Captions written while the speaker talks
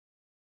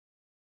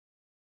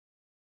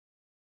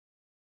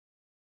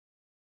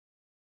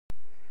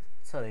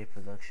Today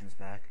Productions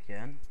back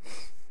again.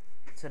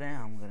 Today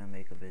I'm gonna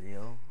make a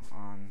video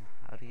on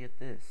how to get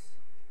this.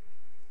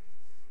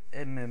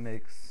 It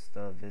mimics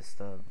the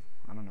Vista,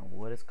 I don't know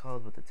what it's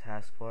called, but the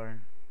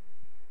taskbar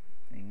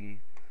thingy.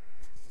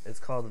 It's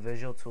called the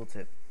Visual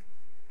Tooltip.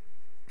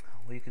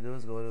 What you can do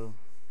is go to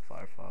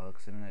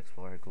Firefox, Internet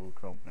Explorer, Google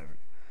Chrome, whatever.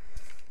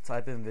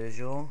 Type in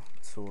Visual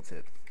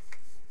Tooltip.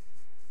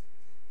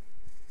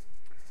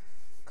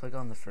 Click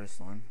on the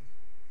first one.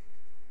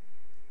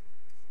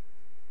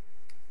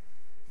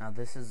 Now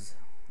this is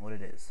what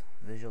it is,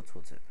 Visual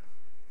Tooltip.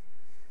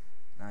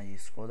 Now you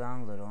scroll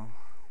down a little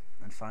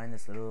and find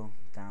this little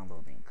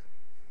download link.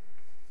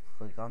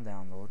 Click on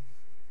download,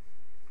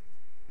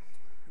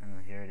 and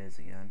then here it is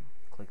again.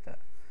 Click that.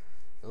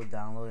 It'll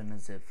download in a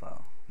zip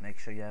file. Make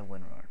sure you have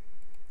WinRAR.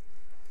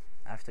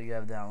 After you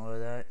have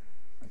downloaded that,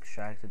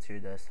 extract it to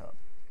your desktop.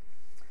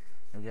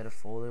 You'll get a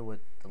folder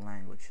with the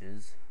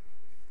languages,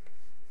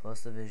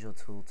 plus the Visual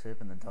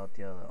Tooltip and the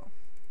 .dll.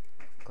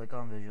 Click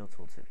on Visual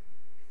Tooltip.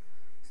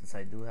 Since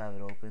I do have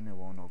it open, it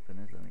won't open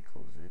it. Let me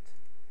close it.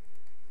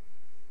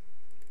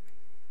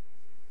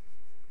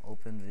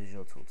 Open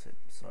Visual Tooltip.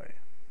 Sorry.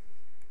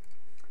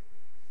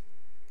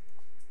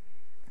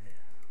 Yeah.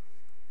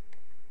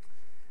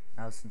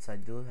 Now, since I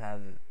do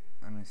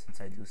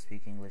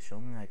speak English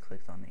only, I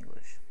clicked on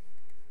English.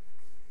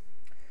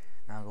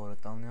 Now go to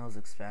thumbnails,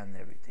 expand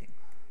everything.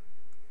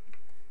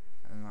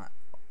 And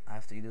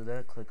after you do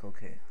that, click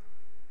OK.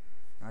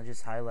 Now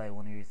just highlight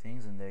one of your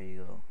things, and there you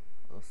go.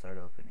 It'll start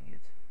opening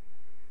it.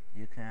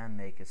 You can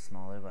make it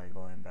smaller by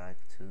going back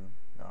to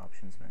the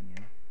options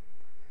menu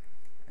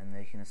and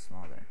making it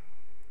smaller.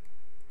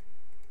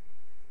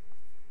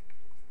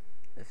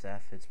 If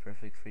that fits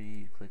perfect for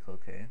you, you click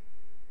OK,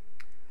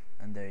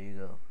 and there you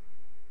go.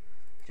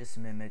 Just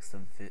mimics the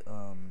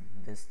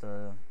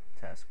Vista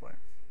taskbar.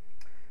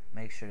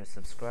 Make sure to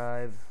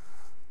subscribe,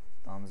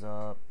 thumbs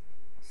up,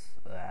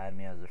 add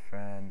me as a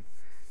friend,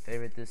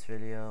 favorite this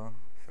video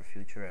for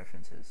future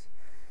references.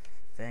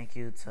 Thank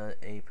you to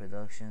A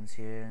Productions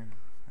here,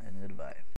 and goodbye.